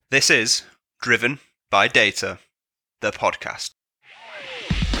This is Driven by Data, the podcast.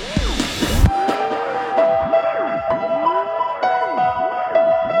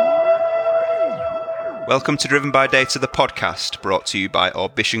 Welcome to Driven by Data, the podcast, brought to you by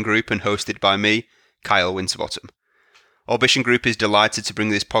Orbition Group and hosted by me, Kyle Winterbottom. Orbition Group is delighted to bring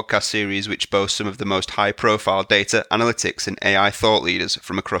this podcast series which boasts some of the most high-profile data, analytics and AI thought leaders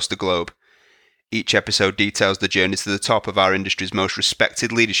from across the globe. Each episode details the journey to the top of our industry's most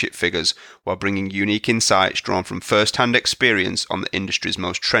respected leadership figures while bringing unique insights drawn from first-hand experience on the industry's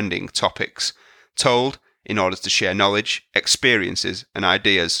most trending topics, told in order to share knowledge, experiences and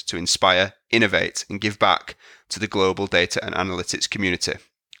ideas to inspire, innovate and give back to the global data and analytics community.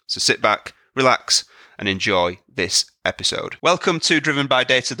 So sit back, relax and enjoy this episode. Welcome to Driven by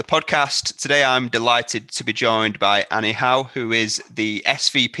Data, the podcast. Today I'm delighted to be joined by Annie Howe, who is the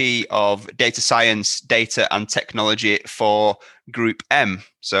SVP of Data Science, Data and Technology for Group M.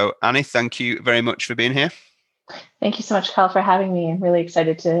 So Annie, thank you very much for being here. Thank you so much, Kyle, for having me. I'm really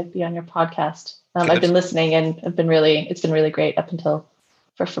excited to be on your podcast. I've been listening and it's been really great up until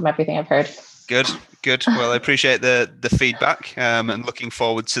from everything I've heard. Good. Well, I appreciate the feedback and looking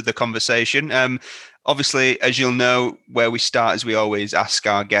forward to the conversation. Obviously, as you'll know, where we start is we always ask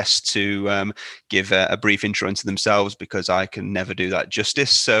our guests to give a brief intro into themselves because I can never do that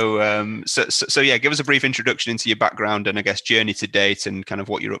justice. So yeah, give us a brief introduction into your background and I guess journey to date and kind of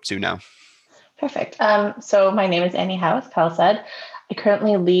what you're up to now. Perfect. So my name is Annie Howe, as Kyle said. I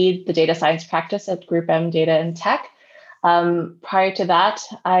currently lead the data science practice at Group M Data and Tech. Prior to that,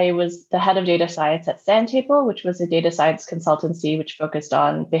 I was the head of data science at Sandtable, which was a data science consultancy which focused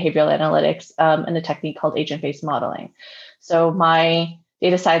on behavioral analytics and a technique called agent-based modeling. So my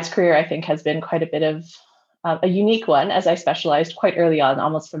data science career, I think, has been quite a bit of a unique one, as I specialized quite early on,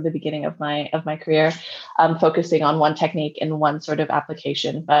 almost from the beginning of my career, focusing on one technique and one sort of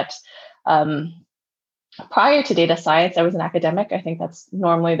application. But prior to data science, I was an academic. I think that's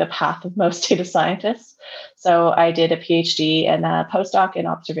normally the path of most data scientists. So I did a PhD and a postdoc in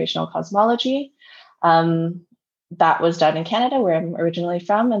observational cosmology. That was done in Canada, where I'm originally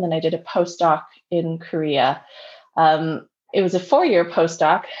from. And then I did a postdoc in Korea. It was a 4-year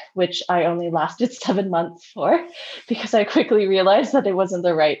postdoc, which I only lasted 7 months for because I quickly realized that it wasn't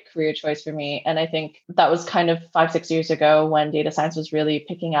the right career choice for me. And I think that was kind of 5-6 years ago when data science was really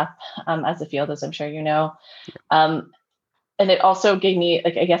picking up as a field, as I'm sure you know. And it also gave me,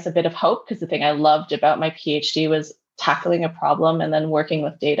 I guess, a bit of hope because the thing I loved about my PhD was tackling a problem and then working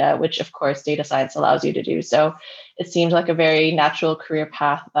with data, which of course data science allows you to do. So it seemed like a very natural career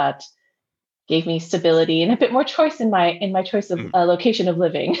path that gave me stability and a bit more choice in my choice of location of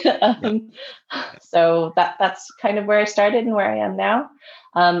living. So that's kind of where I started and where I am now.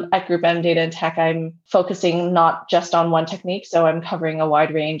 At Group M Data and Tech, I'm focusing not just on one technique. So I'm covering a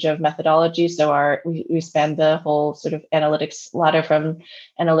wide range of methodologies. So we span the whole sort of analytics ladder from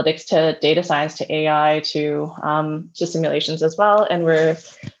analytics to data science to AI to simulations as well. And we're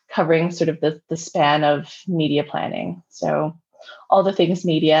covering sort of the span of media planning. So all the things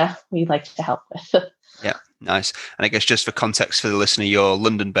media we like to help with. Yeah, nice. And I guess just for context for the listener, you're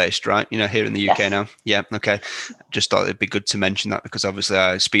London based, right? Here in the UK Yes. now. Yeah, okay. Just thought it'd be good to mention that because obviously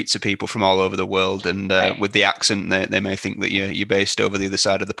I speak to people from all over the world and Right. with the accent, they may think that you're based over the other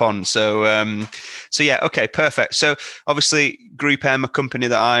side of the pond. So yeah, okay, perfect. So obviously Group M, a company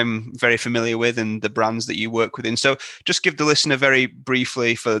that I'm very familiar with and the brands that you work within. So just give the listener very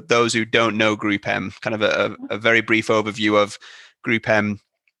briefly, for those who don't know Group M, kind of a very brief overview of Group M,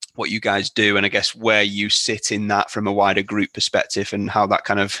 what you guys do, and I guess where you sit in that from a wider group perspective and how that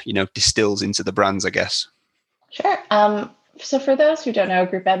kind of, distills into the brands, I guess. Sure. So for those who don't know,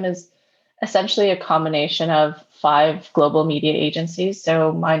 Group M is essentially a combination of 5 global media agencies.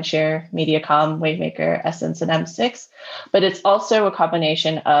 So Mindshare, Mediacom, Wavemaker, Essence, and M6. But it's also a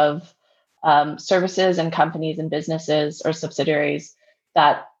combination of services and companies and businesses or subsidiaries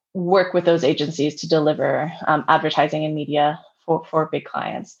that work with those agencies to deliver advertising and media for big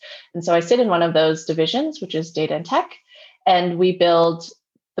clients. And so I sit in one of those divisions, which is data and tech, and we build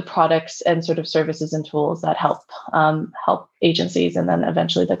the products and sort of services and tools that help agencies and then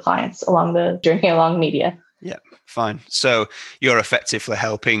eventually the clients along the journey along media. Yeah, fine. So you're effectively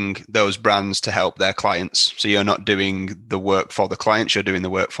helping those brands to help their clients. So you're not doing the work for the clients, you're doing the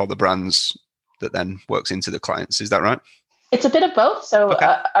work for the brands that then works into the clients. Is that right? It's a bit of both. So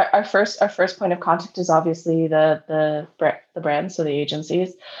Okay. Our first point of contact is obviously the brands, so the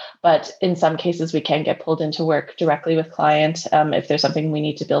agencies. But in some cases, we can get pulled into work directly with client if there's something we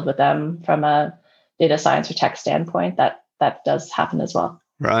need to build with them from a data science or tech standpoint. That does happen as well.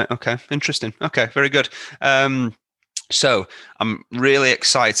 Right. Okay. Interesting. Okay. Very good. So I'm really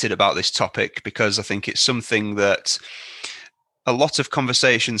excited about this topic because I think it's something that a lot of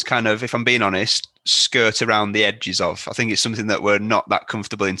conversations kind of, if I'm being honest, skirt around the edges of. I think it's something that we're not that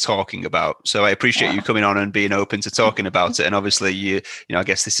comfortable in talking about. So I appreciate you Yeah. coming on and being open to talking about it. And obviously, I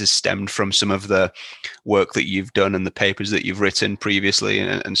guess this has stemmed from some of the work that you've done and the papers that you've written previously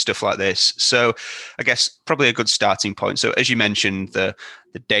and stuff like this. So I guess probably a good starting point. So as you mentioned, the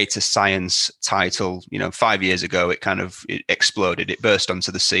data science title, 5 years ago, it exploded. It burst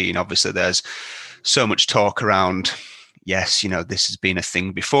onto the scene. Obviously, there's so much talk around, yes, this has been a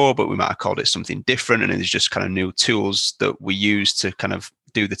thing before, but we might have called it something different. And it's just kind of new tools that we use to kind of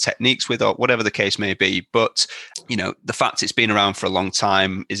do the techniques with, or whatever the case may be. But, the fact it's been around for a long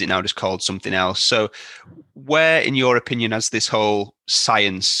time, is it now just called something else? So where, in your opinion, has this whole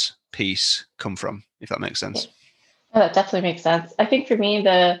science piece come from, if that makes sense? Yeah, that definitely makes sense. I think for me,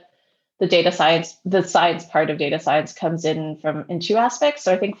 the science part of data science comes in two aspects.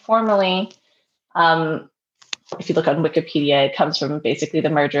 So I think formally, if you look on Wikipedia, it comes from basically the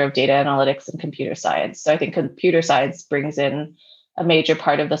merger of data analytics and computer science. So I think computer science brings in a major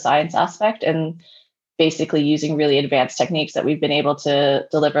part of the science aspect, and basically using really advanced techniques that we've been able to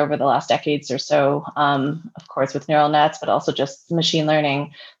deliver over the last decades or so, of course, with neural nets, but also just machine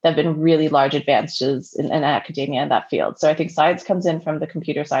learning. There have been really large advances in academia in that field. So I think science comes in from the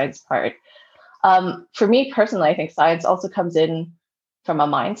computer science part. For me personally, I think science also comes in from a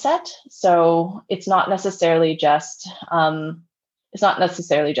mindset. So it's not necessarily just algorithms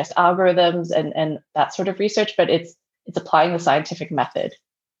and that sort of research, but it's applying the scientific method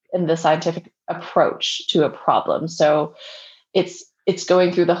and the scientific approach to a problem. So it's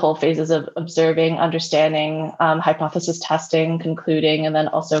going through the whole phases of observing, understanding, hypothesis testing, concluding, and then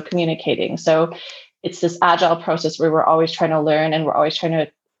also communicating. So it's this agile process where we're always trying to learn and we're always trying to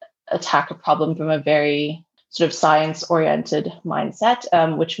attack a problem from a very sort of science-oriented mindset,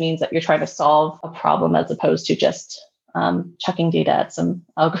 which means that you're trying to solve a problem as opposed to just chucking data at some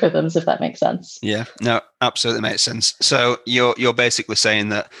algorithms, if that makes sense. Yeah, no, absolutely makes sense. So you're basically saying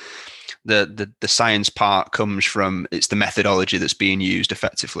that the science part comes from, it's the methodology that's being used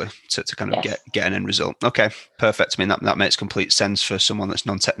effectively to kind of Yes. get an end result. Okay, perfect. I mean, that makes complete sense for someone that's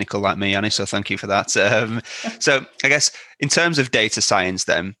non-technical like me, Annie. So thank you for that. So I guess in terms of data science,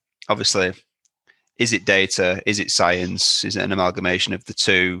 then obviously, is it data? Is it science? Is it an amalgamation of the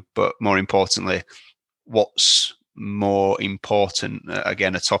two? But more importantly, what's more important?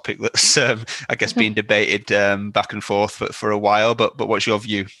 Again, a topic that's I guess being debated back and forth for a while. But what's your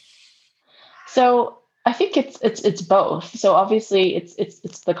view? So I think it's both. So obviously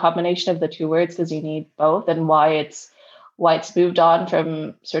it's the combination of the two words, because you need both, and why it's moved on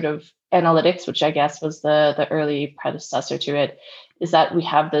from sort of analytics, which I guess was the early predecessor to it, is that we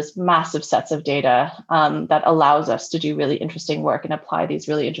have this massive sets of data that allows us to do really interesting work and apply these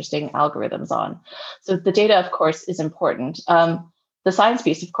really interesting algorithms on. So the data, of course, is important. The science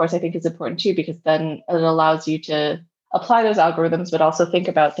piece, of course, I think is important too, because then it allows you to apply those algorithms, but also think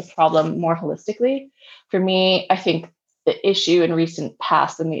about the problem more holistically. For me, I think the issue in recent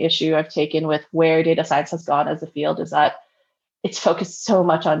past and the issue I've taken with where data science has gone as a field is that it's focused so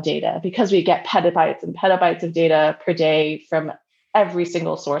much on data, because we get petabytes and petabytes of data per day from every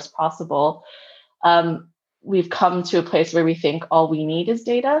single source possible. We've come to a place where we think all we need is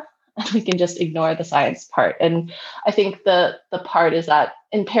data, and we can just ignore the science part. And I think the part is that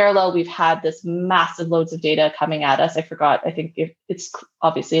in parallel, we've had this massive loads of data coming at us. I think it's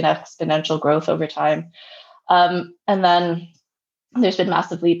obviously an exponential growth over time. And then there's been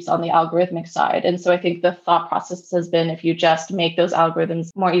massive leaps on the algorithmic side. And so I think the thought process has been, if you just make those algorithms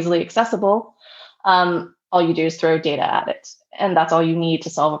more easily accessible, all you do is throw data at it. And that's all you need to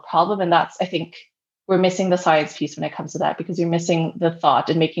solve a problem. And that's, I think, we're missing the science piece when it comes to that, because you're missing the thought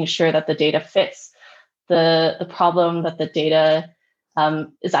and making sure that the data fits the problem, that the data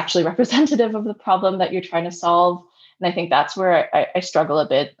is actually representative of the problem that you're trying to solve. And I think that's where I struggle a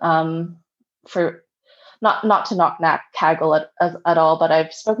bit, for not to knock Kaggle at all, but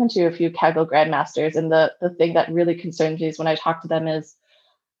I've spoken to a few Kaggle grandmasters, and the thing that really concerns me is when I talk to them is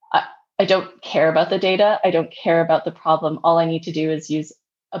I don't care about the data. I don't care about the problem. All I need to do is use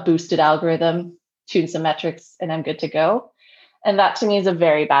a boosted algorithm, tune some metrics, and I'm good to go. And that to me is a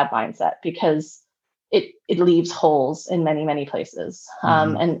very bad mindset, because it leaves holes in many, many places.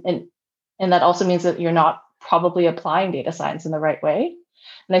 And that also means that you're not probably applying data science in the right way.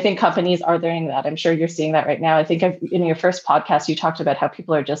 And I think companies are learning that. I'm sure you're seeing that right now. I think in your first podcast, you talked about how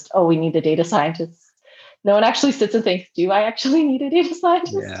people are just, oh, we need a data scientist. No one actually sits and thinks, do I actually need a data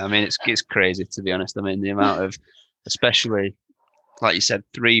scientist? Yeah, I mean, it's crazy, to be honest. I mean, the amount of, especially like you said,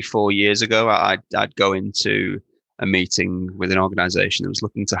 3-4 years ago, I'd go into a meeting with an organization that was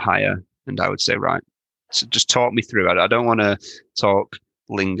looking to hire, and I would say, right, so just talk me through. I don't want to talk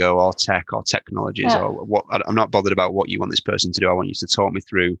lingo or tech or technologies or what. I'm not bothered about what you want this person to do. I want you to talk me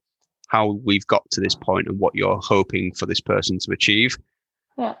through how we've got to this point and what you're hoping for this person to achieve.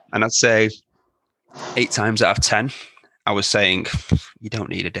 Yeah. And I'd say 8 times out of 10, I was saying, you don't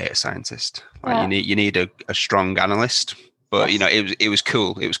need a data scientist. Like, you need a strong analyst. But it was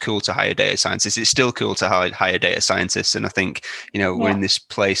cool. It was cool to hire data scientists. It's still cool to hire data scientists. And I think we're in this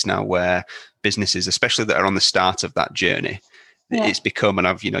place now where businesses, especially that are on the start of that journey, it's become, and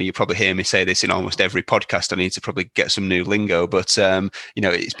I've you probably hear me say this in almost every podcast. I need to probably get some new lingo, but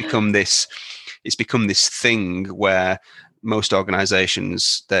it's become this thing where most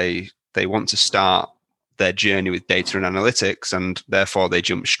organizations they want to start their journey with data and analytics, and therefore they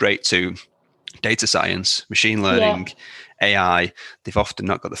jump straight to data science, machine learning, AI. They've often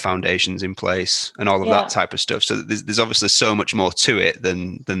not got the foundations in place and all of that type of stuff. So there's obviously so much more to it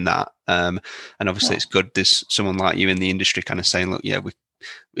than that. And obviously it's good there's someone like you in the industry kind of saying, look,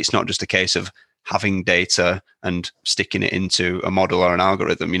 it's not just a case of having data and sticking it into a model or an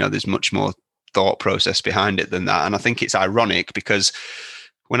algorithm. There's much more thought process behind it than that. And I think it's ironic because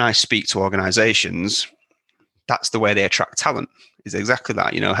when I speak to organizations, that's the way they attract talent, is exactly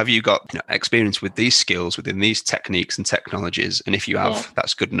that. Have you got experience with these skills within these techniques and technologies? And if you have,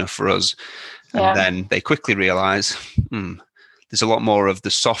 that's good enough for us. And then they quickly realize there's a lot more of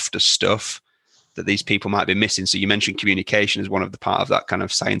the softer stuff that these people might be missing. So you mentioned communication as one of the part of that kind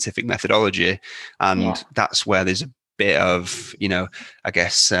of scientific methodology. And that's where there's a bit of, I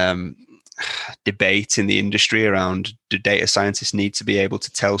guess, debate in the industry around, do data scientists need to be able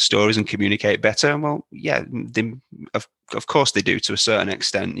to tell stories and communicate better? Well, of course they do, to a certain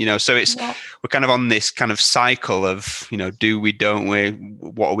extent. So it's we're kind of on this kind of cycle of do we, don't we,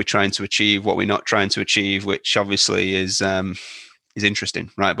 what are we trying to achieve, what we're not trying to achieve, which obviously is interesting,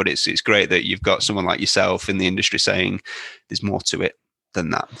 right? But it's great that you've got someone like yourself in the industry saying there's more to it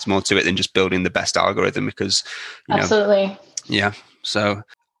than that. There's more to it than just building the best algorithm, because absolutely. So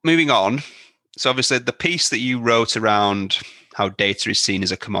moving on. So obviously the piece that you wrote around how data is seen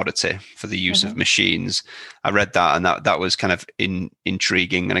as a commodity for the use of machines, I read that, and that was kind of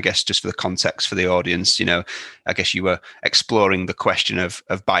intriguing. And I guess just for the context for the audience, I guess you were exploring the question of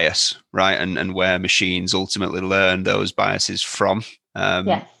bias, right? And where machines ultimately learn those biases from.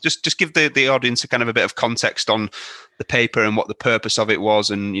 Just give the audience a kind of a bit of context on the paper and what the purpose of it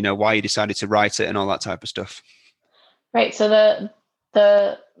was, and why you decided to write it and all that type of stuff. Right. So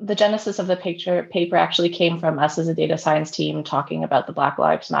the genesis of the paper actually came from us as a data science team talking about the Black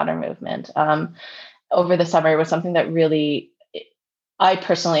Lives Matter movement. Over the summer, it was something that really I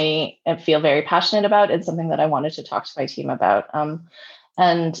personally feel very passionate about, and something that I wanted to talk to my team about.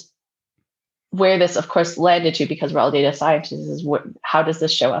 And where this, of course, landed to, because we're all data scientists, is how does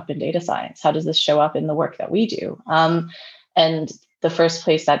this show up in data science? How does this show up in the work that we do? And the first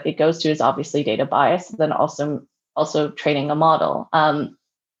place that it goes to is obviously data bias, then also training a model.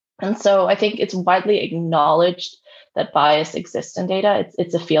 And so I think it's widely acknowledged that bias exists in data.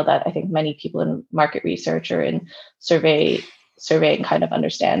 It's a field that I think many people in market research or in surveying kind of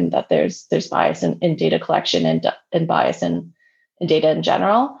understand that there's bias in data collection and bias in data in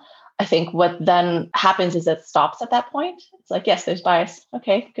general. I think what then happens is it stops at that point. It's like, yes, there's bias.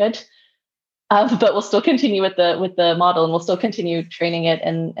 Okay, good. But we'll still continue with the model, and we'll still continue training it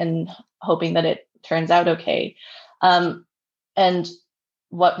and hoping that it turns out okay. And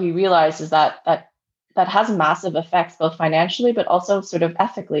what we realize is that has massive effects, both financially, but also sort of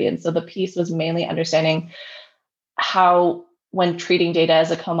ethically. And so the piece was mainly understanding how, when treating data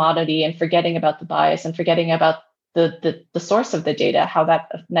as a commodity and forgetting about the bias and forgetting about the source of the data, how that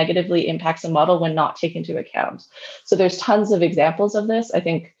negatively impacts a model when not taken into account. So there's tons of examples of this. I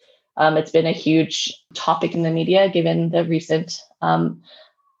think it's been a huge topic in the media, given the recent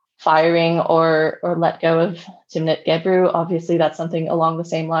firing or let go of Timnit Gebru. Obviously, that's something along the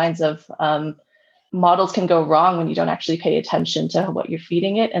same lines of models can go wrong when you don't actually pay attention to what you're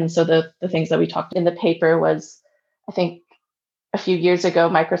feeding it. And so the things that we talked in the paper was, I think a few years ago,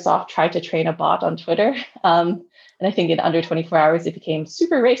 Microsoft tried to train a bot on Twitter. And I think in under 24 hours, it became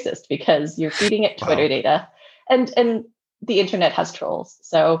super racist because you're feeding it Twitter data. And the internet has trolls.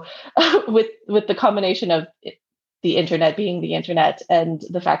 So with the combination of the internet being the internet and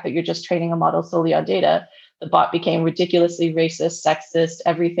the fact that you're just training a model solely on data, the bot became ridiculously racist, sexist,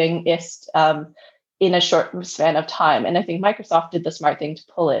 everything-ist in a short span of time. And I think Microsoft did the smart thing to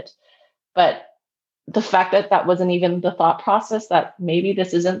pull it. But the fact that wasn't even the thought process, that maybe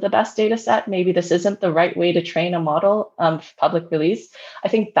this isn't the best data set, maybe this isn't the right way to train a model for public release, I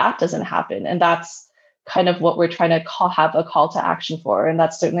think that doesn't happen. And that's kind of what we're trying to have a call to action for. And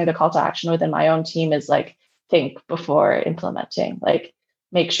that's certainly the call to action within my own team is like, think before implementing, like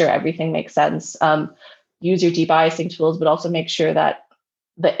make sure everything makes sense. Use your debiasing tools, but also make sure that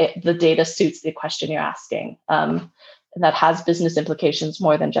the data suits the question you're asking. And that has business implications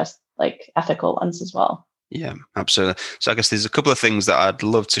more than just like ethical ones as well. Yeah, absolutely. So I guess there's a couple of things that I'd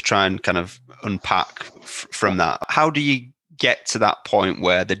love to try and kind of unpack from that. How do you get to that point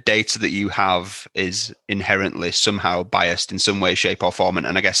where the data that you have is inherently somehow biased in some way, shape, or form?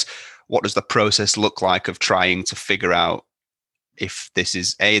 And I guess what does the process look like of trying to figure out if this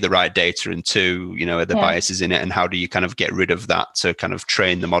is A, the right data, and two, are the biases in it, and how do you kind of get rid of that to kind of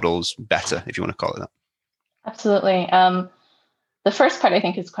train the models better, if you want to call it that? Absolutely. The first part I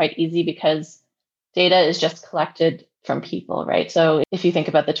think is quite easy because data is just collected from people, right? So if you think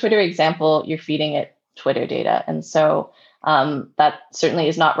about the Twitter example, you're feeding it Twitter data. And so that certainly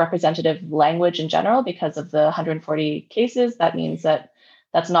is not representative language in general because of the 140 cases. That means that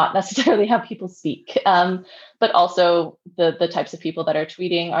that's not necessarily how people speak. But also the types of people that are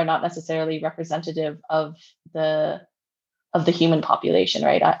tweeting are not necessarily representative of the human population,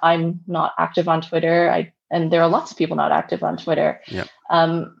 right? I'm not active on Twitter. And there are lots of people not active on Twitter. Yep.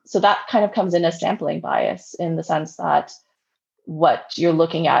 So that kind of comes in as sampling bias in the sense that what you're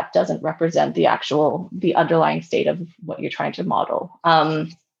looking at doesn't represent the underlying state of what you're trying to model.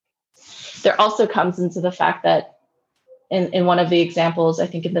 There also comes into the fact that in one of the examples, I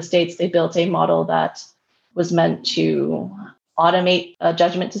think in the States, they built a model that was meant to automate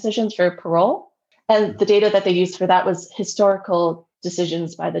judgment decisions for parole. And the data that they used for that was historical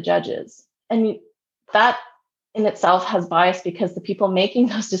decisions by the judges. And that in itself has bias because the people making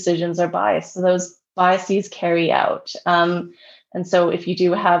those decisions are biased. So those biases carry out. And so if you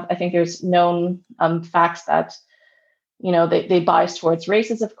do have, I think there's known facts that, they bias towards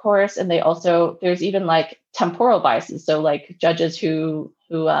races, of course. And there's even like temporal biases. So like judges who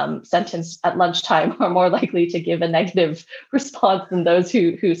sentence at lunchtime are more likely to give a negative response than those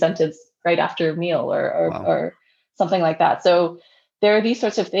who sentence right after a meal or something like that. So there are these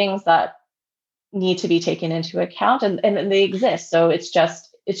sorts of things that need to be taken into account and they exist. So it's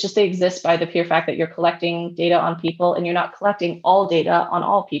just they exist by the pure fact that you're collecting data on people and you're not collecting all data on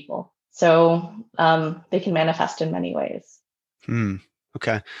all people. So they can manifest in many ways.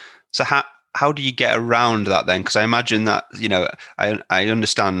 Okay. So how do you get around that then? Because I imagine that, I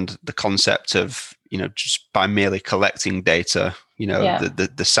understand the concept of, just by merely collecting data,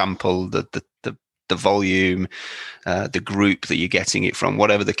 the sample, the volume, the group that you're getting it from,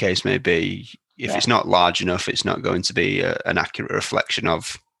 whatever the case may be, if it's not large enough, it's not going to be an accurate reflection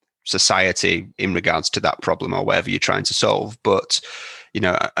of society in regards to that problem or whatever you're trying to solve. But,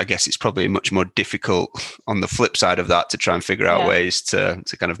 I guess it's probably much more difficult on the flip side of that to try and figure out ways to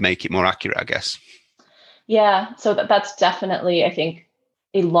kind of make it more accurate, I guess. Yeah, so that's definitely, I think,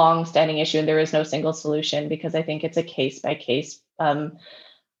 a long-standing issue, and there is no single solution because I think it's a case-by-case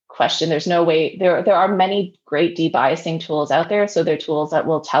question. There's no way. There are many great debiasing tools out there. So there are tools that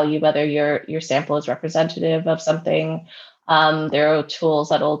will tell you whether your sample is representative of something. There are tools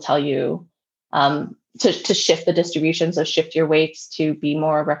that will tell you to shift the distribution, so shift your weights to be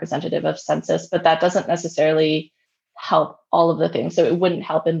more representative of census, but that doesn't necessarily help all of the things. So it wouldn't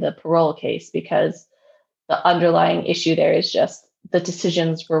help in the parole case because the underlying issue there is just the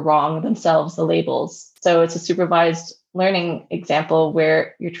decisions were wrong themselves, the labels. So it's a supervised learning example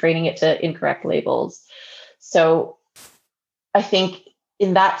where you're training it to incorrect labels. So I think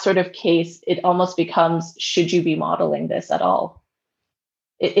in that sort of case, it almost becomes, should you be modeling this at all?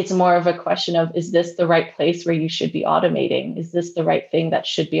 It's more of a question of, is this the right place where you should be automating? Is this the right thing that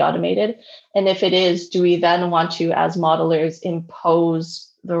should be automated? And if it is, do we then want to, as modelers,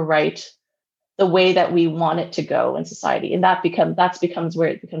 impose the way that we want it to go in society? And that becomes where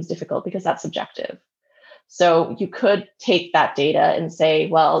it becomes difficult because that's subjective. So you could take that data and say,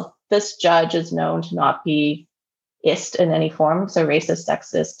 well, this judge is known to not be ist in any form, so racist,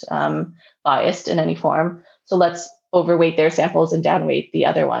 sexist, biased in any form. So let's overweight their samples and downweight the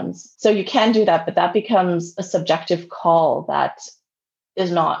other ones. So you can do that, but that becomes a subjective call that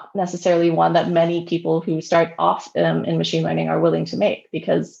is not necessarily one that many people who start off in machine learning are willing to make,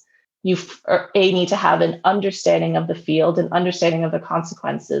 because you need to have an understanding of the field and understanding of the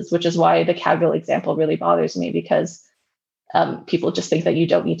consequences, which is why the Kaggle example really bothers me, because people just think that you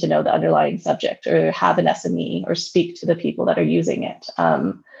don't need to know the underlying subject or have an SME or speak to the people that are using it.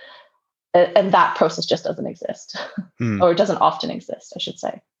 And that process just doesn't exist, or it doesn't often exist, I should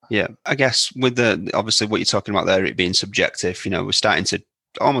say. Yeah, I guess with obviously what you're talking about there, it being subjective, we're starting to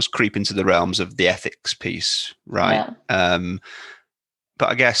almost creep into the realms of the ethics piece, right? Yeah. But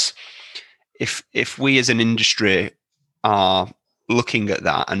I guess if we as an industry are looking at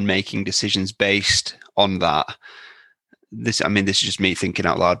that and making decisions based on that, this is just me thinking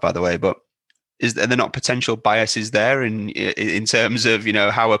out loud, by the way, but are there not potential biases there in terms of,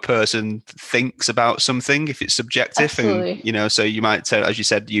 how a person thinks about something if it's subjective? Absolutely. And so you might say, as you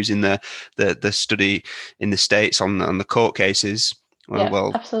said, using the study in the States on the court cases.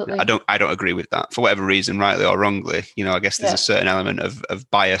 Well, absolutely. I don't agree with that for whatever reason, rightly or wrongly. I guess there's a certain element of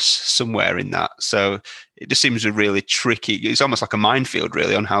bias somewhere in that. So it just seems a really tricky. It's almost like a minefield,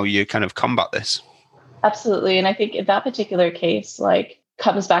 really, on how you kind of combat this. Absolutely, and I think in that particular case,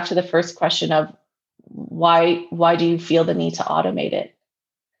 comes back to the first question of why do you feel the need to automate it?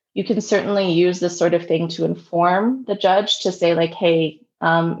 You can certainly use this sort of thing to inform the judge to say hey,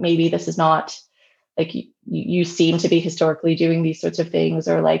 maybe this is not you seem to be historically doing these sorts of things,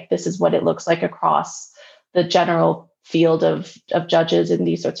 or this is what it looks like across the general field of judges in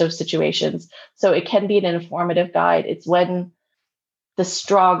these sorts of situations. So it can be an informative guide. It's when the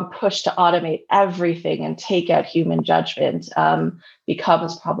strong push to automate everything and take out human judgment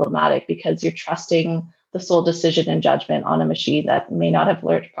becomes problematic, because you're trusting the sole decision and judgment on a machine that may not have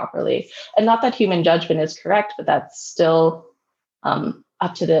learned properly. And not that human judgment is correct, but that's still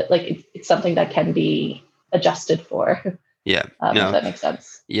up to it's something that can be adjusted for. Yeah. If that makes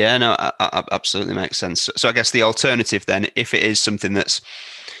sense. Yeah, no, absolutely makes sense. So I guess the alternative then, if it is something that's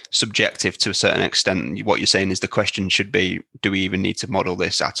subjective to a certain extent, what you're saying is the question should be, do we even need to model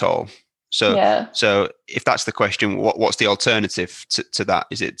this at all? So So if that's the question, what's the alternative to that?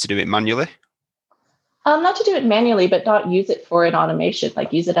 Is it to do it manually? Not to do it manually, but not use it for an automation,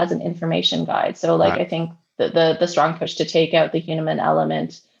 use it as an information guide. So right. I think the strong push to take out the human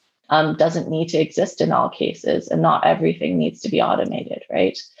element doesn't need to exist in all cases, and not everything needs to be automated,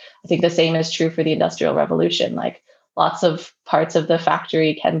 right? I think the same is true for the Industrial Revolution. Lots of parts of the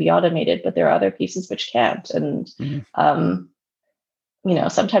factory can be automated, but there are other pieces which can't. And,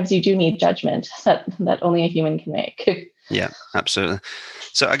 sometimes you do need judgment that only a human can make. Yeah, absolutely.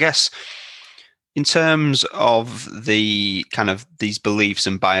 So I guess in terms of the kind of these beliefs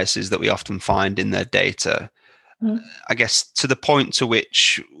and biases that we often find in their data, I guess to the point to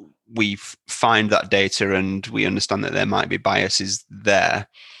which we find that data and we understand that there might be biases there,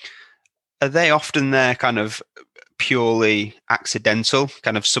 are they often there kind of purely accidental,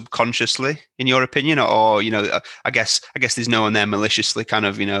 kind of subconsciously, in your opinion? Or I guess there's no one there maliciously kind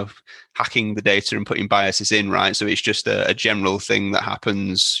of hacking the data and putting biases in, right? So it's just a general thing that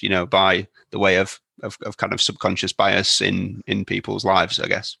happens by the way of kind of subconscious bias in people's lives, I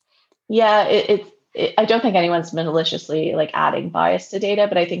guess. Yeah, I don't think anyone's maliciously adding bias to data,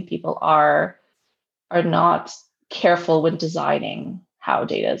 but I think people are not careful when designing how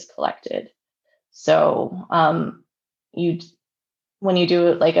data is collected. So when you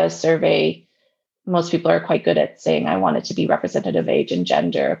do a survey, most people are quite good at saying, I want it to be representative of age and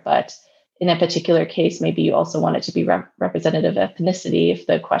gender, but in a particular case, maybe you also want it to be representative of ethnicity if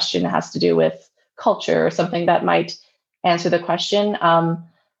the question has to do with culture or something that might answer the question.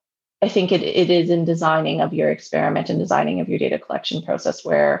 I think it is in designing of your experiment and designing of your data collection process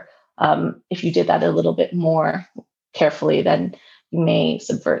where if you did that a little bit more carefully, then you may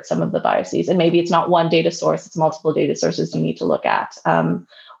subvert some of the biases. And maybe it's not one data source, it's multiple data sources you need to look at,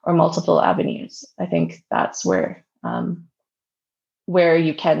 or multiple avenues. I think that's where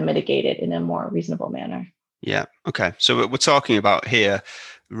you can mitigate it in a more reasonable manner. Yeah. Okay. So we're talking about here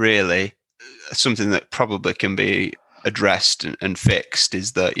really something that probably can be addressed and fixed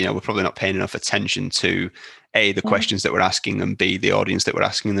is that, we're probably not paying enough attention to A, the questions that we're asking, and B, the audience that we're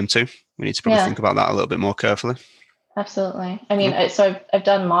asking them to. We need to probably think about that a little bit more carefully. Absolutely. I mean, so I've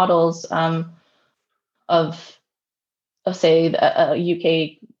done models of say a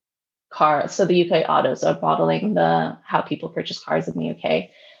UK car. So the UK autos are modeling how people purchase cars in the UK.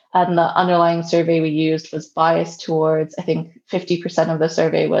 And the underlying survey we used was biased towards, I think 50% of the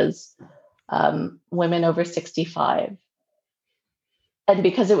survey was women over 65. And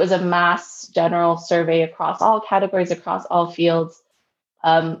because it was a mass general survey across all categories, across all fields,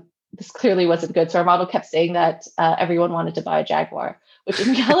 this clearly wasn't good. So our model kept saying that everyone wanted to buy a Jaguar, which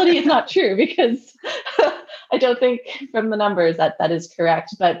in reality is not true, because I don't think from the numbers that is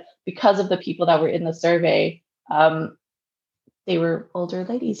correct. But because of the people that were in the survey, they were older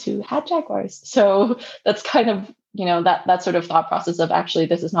ladies who had Jaguars. So that's kind of, that sort of thought process of actually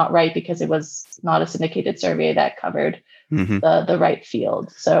this is not right, because it was not a syndicated survey that covered the right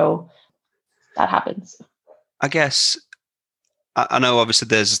field. So that happens. I guess I know obviously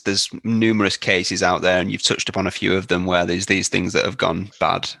there's numerous cases out there, and you've touched upon a few of them where there's these things that have gone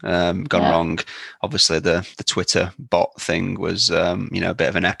bad, gone Yeah. wrong. Obviously, the Twitter bot thing was a bit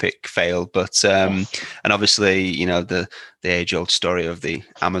of an epic fail, but Yes. and obviously the age old story of the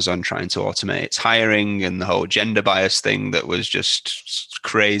Amazon trying to automate its hiring and the whole gender bias thing that was just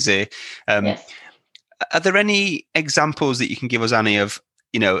crazy. Um, Yes. are there any examples that you can give us, Annie, of,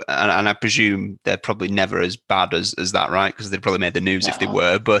 and I presume they're probably never as bad as that, right? Because they'd probably made the news if they No.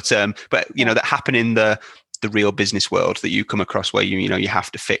 were. But Yeah. that happen in the real business world that you come across where you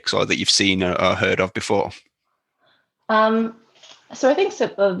have to fix, or that you've seen or heard of before. Um, so I think so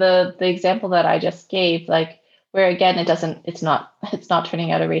the example that I just gave, like where again it's not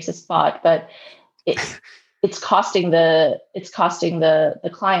turning out a racist bot, but it it's costing the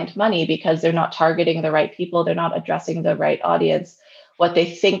client money because they're not targeting the right people, they're not addressing the right audience. What they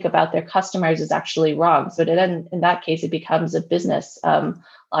think about their customers is actually wrong. So then in that case, it becomes a business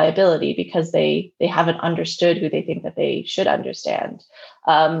liability because they haven't understood who they think that they should understand.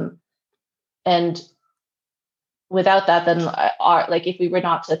 Um, and without that, then like if we were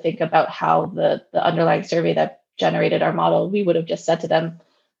not to think about how the underlying survey that generated our model, we would have just said to them,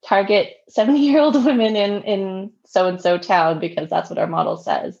 target 70-year-old women in so and so town because that's what our model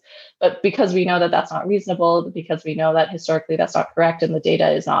says. But because we know that that's not reasonable, because we know that historically that's not correct and the data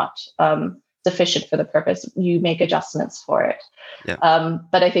is not sufficient for the purpose, you make adjustments for it. Yeah.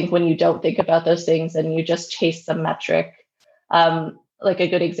 But I think when you don't think about those things and you just chase some metric, like a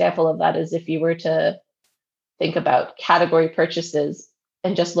good example of that is if you were to think about category purchases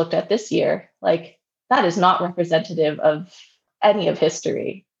and just looked at this year, like that is not representative of any of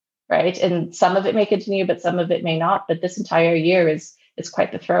history, right? And some of it may continue, but some of it may not. But this entire year is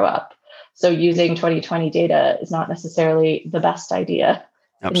quite the throw up. So using 2020 data is not necessarily the best idea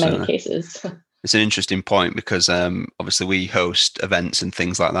in many Absolutely. cases. It's an interesting point because obviously we host events and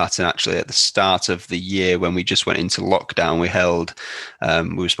things like that. And actually, at the start of the year, when we just went into lockdown,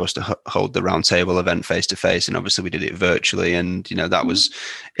 we were supposed to hold the roundtable event face to face, and obviously we did it virtually. And that was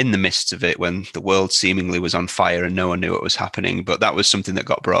in the midst of it when the world seemingly was on fire and no one knew what was happening. But that was something that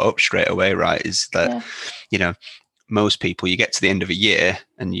got brought up straight away, right? Is that Yeah. most people, you get to the end of a year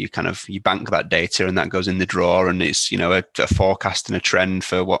and you bank that data and that goes in the drawer, and it's a forecast and a trend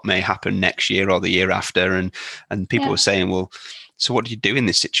for what may happen next year or the year after, and people Yeah. were saying, well, so what do you do in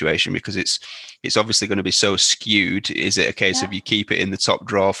this situation, because it's obviously going to be so skewed. Is it a case of you keep it in the top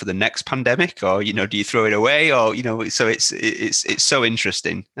drawer for the next pandemic, or do you throw it away, or so it's so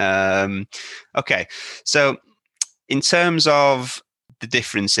interesting. Okay, so in terms of the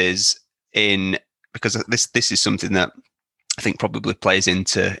differences in, because this is something that I think probably plays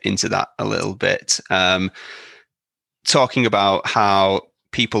into that a little bit. Talking about how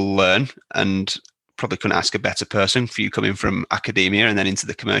people learn, and probably couldn't ask a better person for you coming from academia and then into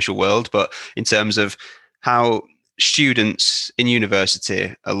the commercial world. But in terms of how students in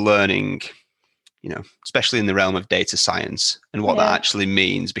university are learning, especially in the realm of data science and what that actually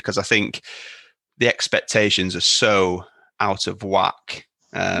means, because I think the expectations are so out of whack.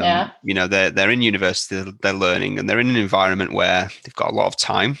 They're in university, they're learning, and they're in an environment where they've got a lot of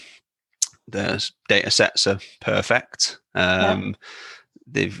time. Their data sets are perfect.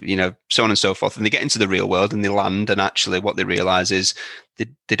 They've, so on and so forth. And they get into the real world and they land, and actually what they realize is they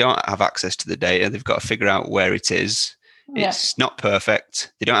don't have access to the data. They've got to figure out where it is. It's not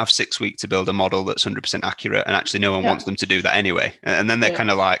perfect. They don't have 6 weeks to build a model that's 100% accurate. And actually no one wants them to do that anyway. And then they're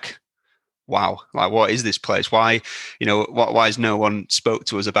kind of like, wow, like what is this place? Why, why has no one spoke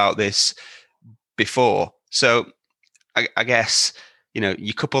to us about this before? So I guess,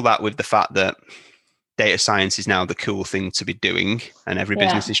 you couple that with the fact that data science is now the cool thing to be doing, and every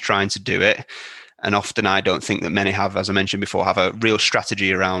business is trying to do it. And often I don't think that many have, as I mentioned before, have a real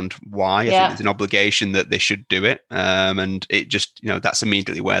strategy around why. I think there's an obligation that they should do it. And it just, that's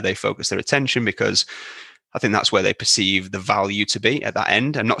immediately where they focus their attention, because I think that's where they perceive the value to be at that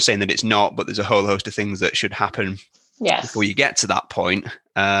end. I'm not saying that it's not, but there's a whole host of things that should happen before you get to that point.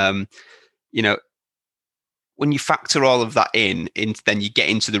 When you factor all of that in, then you get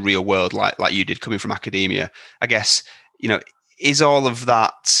into the real world, like you did coming from academia. I guess, is all of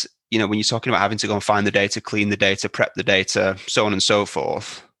that, when you're talking about having to go and find the data, clean the data, prep the data, so on and so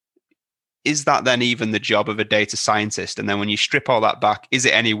forth, is that then even the job of a data scientist? And then when you strip all that back, is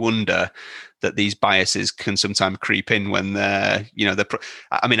it any wonder that these biases can sometimes creep in when they're,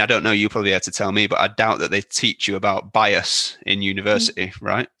 I mean, I don't know, you probably have to tell me, but I doubt that they teach you about bias in university,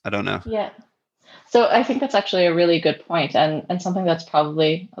 right? I don't know. Yeah. So I think that's actually a really good point, and something that's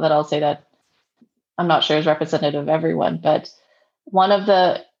probably, that I'll say that I'm not sure is representative of everyone, but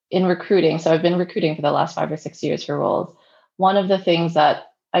in recruiting, so I've been recruiting for the last 5 or 6 years for roles. one of the things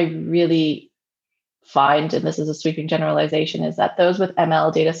that I really find, and this is a sweeping generalization, is that those with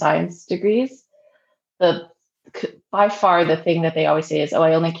ML data science degrees, by far the thing that they always say is, oh,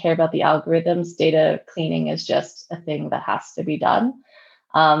 I only care about the algorithms. Data cleaning is just a thing that has to be done.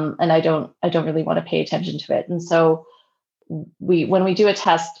 And I don't really want to pay attention to it. And so when we do a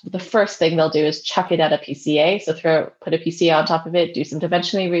test, the first thing they'll do is chuck it at a PCA. So put a PCA on top of it, do some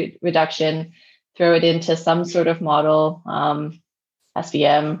dimensionally reduction, throw it into some sort of model,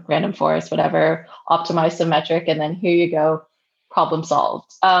 SVM, random forest, whatever, optimize some metric, and then here you go, problem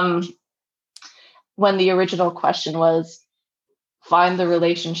solved. When the original question was find the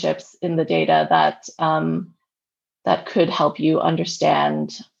relationships in the data that could help you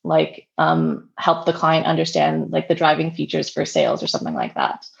understand, help the client understand the driving features for sales or something like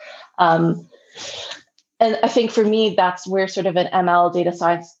that. And I think for me, that's where sort of an ML data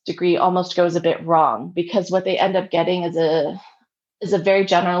science degree almost goes a bit wrong, because what they end up getting is a very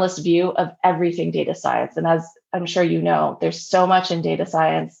generalist view of everything data science. And as I'm sure you know, there's so much in data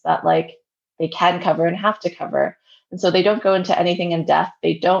science that they can cover and have to cover. And so they don't go into anything in depth.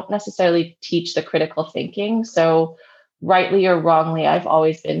 They don't necessarily teach the critical thinking. So rightly or wrongly, I've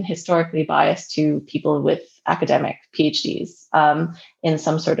always been historically biased to people with academic PhDs in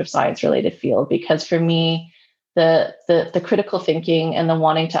some sort of science related field, because for me, the critical thinking and the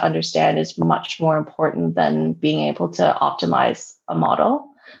wanting to understand is much more important than being able to optimize a model,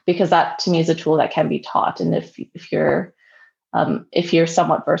 because that to me is a tool that can be taught. And if you're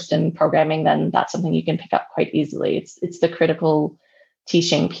somewhat versed in programming, then that's something you can pick up quite easily. It's the critical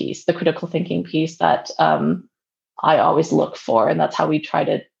teaching piece, the critical thinking piece that I always look for. And that's how we try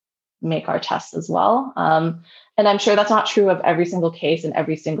to make our tests as well. And I'm sure that's not true of every single case and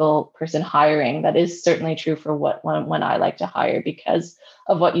every single person hiring. That is certainly true for when I like to hire, because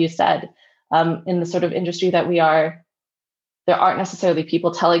of what you said. In the sort of industry that we are, there aren't necessarily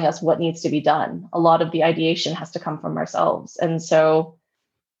people telling us what needs to be done. A lot of the ideation has to come from ourselves. And so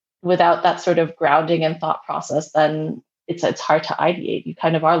without that sort of grounding and thought process, then it's hard to ideate. You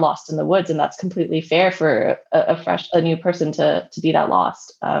kind of are lost in the woods, and that's completely fair for a new person to be that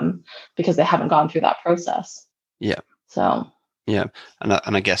lost because they haven't gone through that process. Yeah. So. Yeah.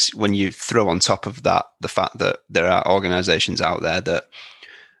 And I guess when you throw on top of that, the fact that there are organizations out there that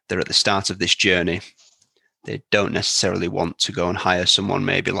they're at the start of this journey, they don't necessarily want to go and hire someone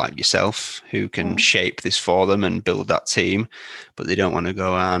maybe like yourself who can shape this for them and build that team, but they don't want to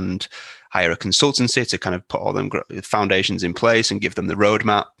go and hire a consultancy to kind of put all them foundations in place and give them the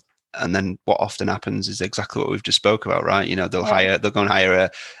roadmap. And then what often happens is exactly what we've just spoke about, right? They'll go and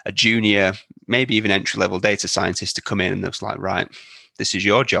hire a junior, maybe even entry-level data scientist to come in, and it's like, right, this is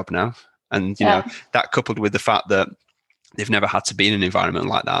your job now. And that coupled with the fact that they've never had to be in an environment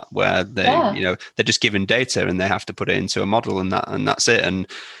like that, where they're just given data and they have to put it into a model, and that's it. And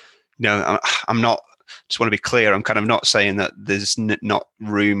I'm not, just want to be clear, I'm kind of not saying that there's not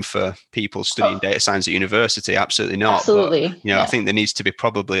room for people studying data science at university. Absolutely not. Absolutely. But, I think there needs to be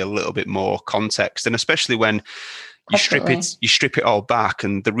probably a little bit more context, and especially when you strip it all back.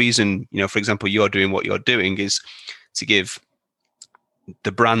 And the reason, for example, you're doing what you're doing is to give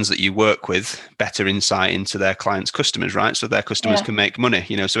the brands that you work with better insight into their clients' customers, right? So their customers can make money,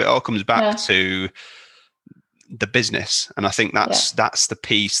 so it all comes back to the business. And I think that's the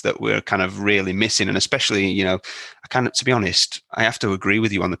piece that we're kind of really missing. And especially, I kind of, to be honest, I have to agree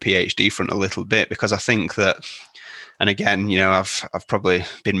with you on the PhD front a little bit, because I think that, and again, I've probably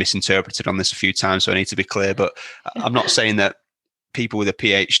been misinterpreted on this a few times, so I need to be clear, but I'm not saying that people with a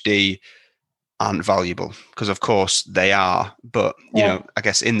PhD aren't valuable, because of course they are, but I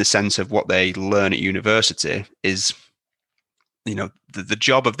guess in the sense of what they learn at university is, the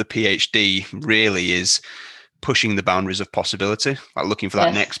job of the PhD really is pushing the boundaries of possibility, like looking for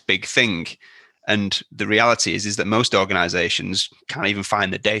that next big thing. And the reality is that most organizations can't even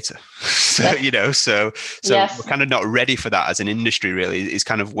find the data. So, we're kind of not ready for that as an industry, really, is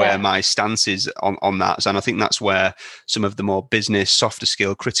kind of where my stance is on that. And I think that's where some of the more business, softer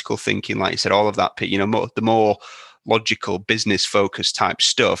skill, critical thinking, like you said, all of that, the more logical business focused type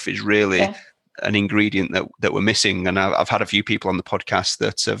stuff is really an ingredient that we're missing. And I've had a few people on the podcast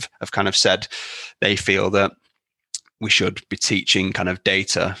that have kind of said they feel that we should be teaching kind of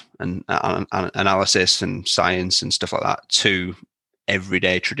data and analysis and science and stuff like that to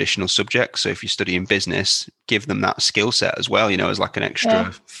everyday traditional subjects. So if you're studying business, give them that skill set as well, as like an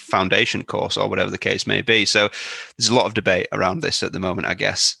extra foundation course or whatever the case may be. So there's a lot of debate around this at the moment, I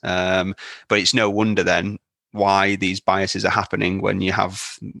guess. But it's no wonder then why these biases are happening when you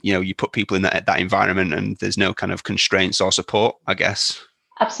have, you put people in that environment and there's no kind of constraints or support, I guess.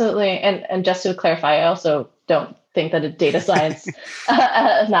 Absolutely. And just to clarify, I also don't think that a data science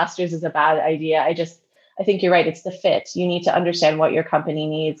master's is a bad idea. I think you're right. It's the fit. You need to understand what your company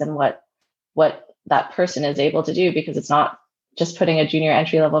needs and what that person is able to do, because it's not just putting a junior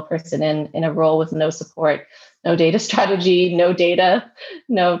entry level person in a role with no support, no data strategy, no data,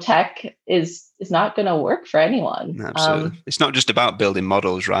 no tech is not going to work for anyone. Absolutely. It's not just about building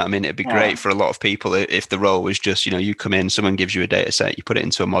models, right? I mean, it'd be great for a lot of people if the role was just, you come in, someone gives you a data set, you put it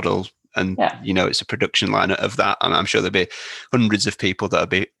into a model, and it's a production line of that. And I'm sure there'd be hundreds of people that would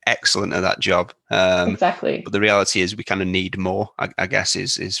be excellent at that job. Exactly. But the reality is we kind of need more, I guess,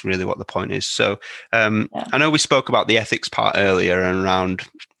 is really what the point is. So I know we spoke about the ethics part earlier and around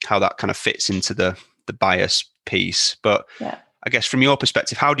how that kind of fits into the bias piece. But I guess from your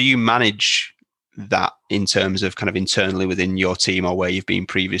perspective, how do you manage that in terms of kind of internally within your team or where you've been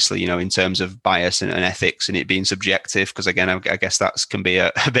previously, in terms of bias and ethics and it being subjective? Because again, I guess that can be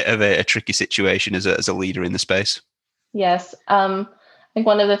a bit of a tricky situation as a leader in the space. Yes. I think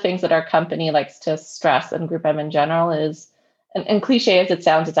one of the things that our company likes to stress, and GroupM in general, is, and cliche as it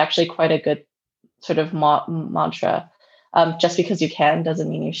sounds, it's actually quite a good sort of mantra. Just because you can doesn't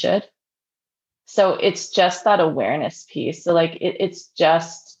mean you should. So it's just that awareness piece. So like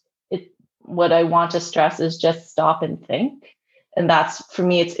what I want to stress is just stop and think. And that's, for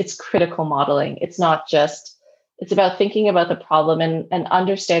me, it's critical modeling. It's not just, it's about thinking about the problem and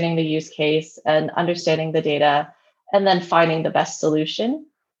understanding the use case and understanding the data and then finding the best solution.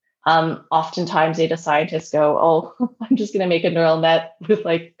 Oftentimes data scientists go, oh, I'm just going to make a neural net with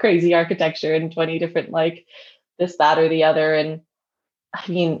like crazy architecture and 20 different like this, that, or the other. And I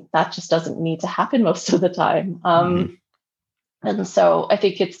mean, that just doesn't need to happen most of the time. And so I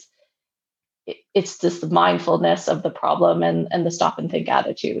think it's this mindfulness of the problem and the stop and think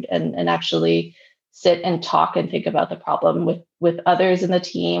attitude and actually sit and talk and think about the problem with others in the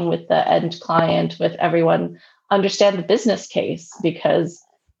team, with the end client, with everyone, understand the business case, because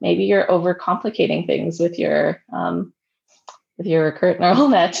maybe you're overcomplicating things with your recurrent neural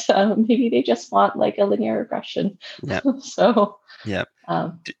net. Maybe they just want like a linear regression. So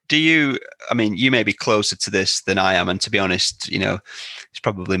do you, I mean, you may be closer to this than I am, and to be honest, it's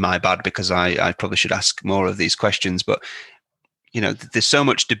probably my bad because I probably should ask more of these questions, but there's so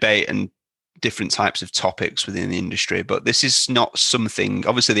much debate and different types of topics within the industry, but this is not something,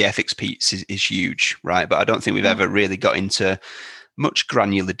 obviously the ethics piece is huge, right? But I don't think we've ever really got into much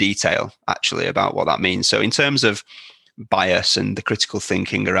granular detail actually about what that means. So in terms of bias and the critical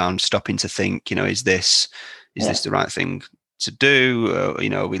thinking around stopping to think, is this the right thing to do?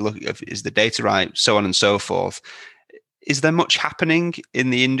 We look at, is the data right? So on and so forth. Is there much happening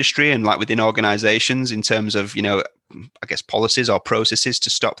in the industry and like within organizations in terms of, I guess policies or processes to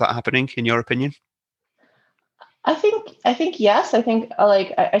stop that happening, in your opinion? I think yes. I think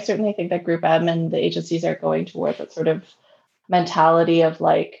I certainly think that GroupM and the agencies are going towards that sort of mentality of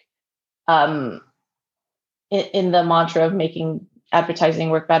like, in the mantra of making advertising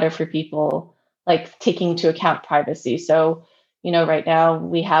work better for people, like taking into account privacy. So, right now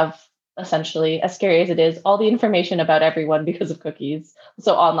we have essentially, as scary as it is, all the information about everyone because of cookies.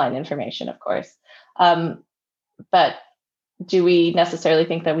 So online information, of course. But do we necessarily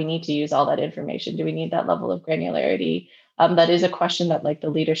think that we need to use all that information? Do we need that level of granularity? That is a question that like the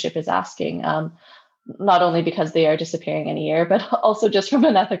leadership is asking, not only because they are disappearing in a year, but also just from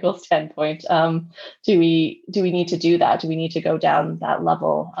an ethical standpoint. Do we need to do that? Do we need to go down that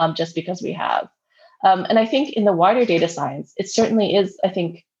level just because we have? And I think in the wider data science, it certainly is. I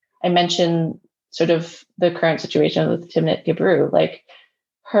think I mentioned sort of the current situation with Timnit Gebru, like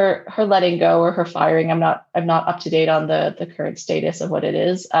her letting go or her firing. I'm not up to date on the current status of what it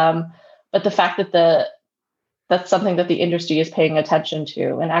is. But the fact that that's something that the industry is paying attention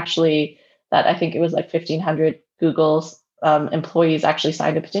to, and actually that I think it was like 1,500 Google's employees actually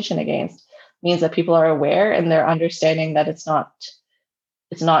signed a petition against, means that people are aware and they're understanding that it's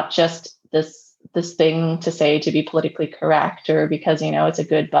not just this thing to say to be politically correct or because it's a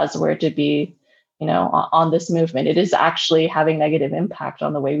good buzzword to be on this movement. It is actually having negative impact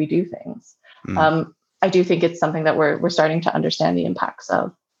on the way we do things. I do think it's something that we're starting to understand the impacts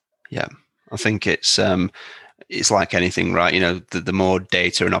of. Yeah, I think it's like anything, right? The more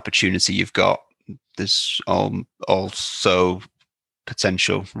data and opportunity you've got, there's also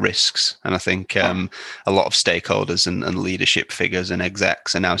potential risks. And I think a lot of stakeholders and leadership figures and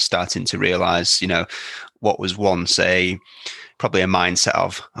execs are now starting to realize, what was once probably a mindset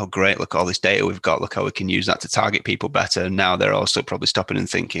of, oh, great, look at all this data we've got, look how we can use that to target people better. Now they're also probably stopping and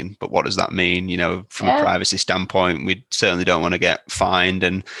thinking, but what does that mean? From a privacy standpoint, we certainly don't want to get fined.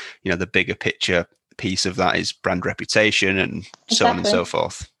 And, the bigger picture piece of that is brand reputation and so on and so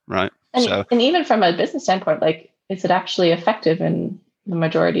forth. Right. And even from a business standpoint, like is it actually effective in the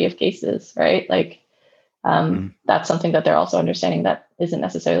majority of cases, right? Like, that's something that they're also understanding that isn't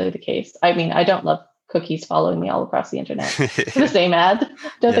necessarily the case. I mean, I don't love cookies following me all across the internet for the same ad.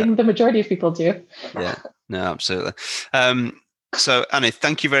 Don't think the majority of people do. Yeah, no, absolutely. So, Annie,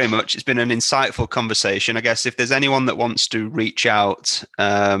 thank you very much. It's been an insightful conversation. I guess if there's anyone that wants to reach out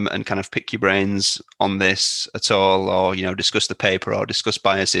and kind of pick your brains on this at all, or, you know, discuss the paper or discuss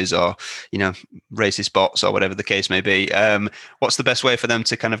biases or, you know, racist bots or whatever the case may be, what's the best way for them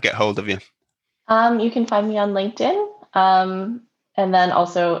to kind of get hold of you? You can find me on LinkedIn. And then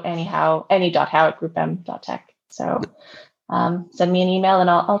also any.how@groupm.tech. So send me an email and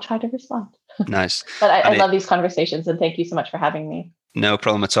I'll try to respond. Nice. But I love these conversations, and thank you so much for having me. No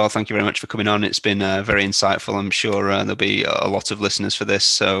problem at all. Thank you very much for coming on. It's been very insightful. I'm sure there'll be a lot of listeners for this.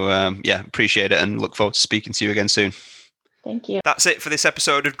 So appreciate it and look forward to speaking to you again soon. Thank you. That's it for this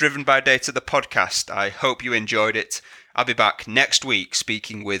episode of Driven by Data, the podcast. I hope you enjoyed it. I'll be back next week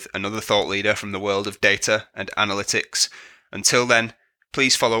speaking with another thought leader from the world of data and analytics. Until then,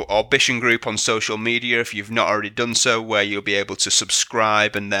 please follow Orbition Group on social media if you've not already done so, where you'll be able to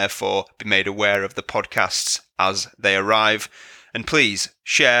subscribe and therefore be made aware of the podcasts as they arrive. And please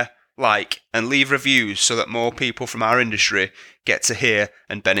share, like, and leave reviews so that more people from our industry get to hear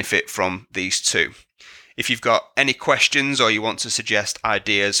and benefit from these too. If you've got any questions or you want to suggest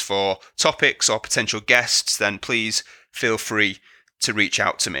ideas for topics or potential guests, then please feel free to reach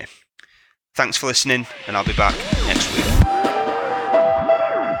out to me. Thanks for listening, and I'll be back next week.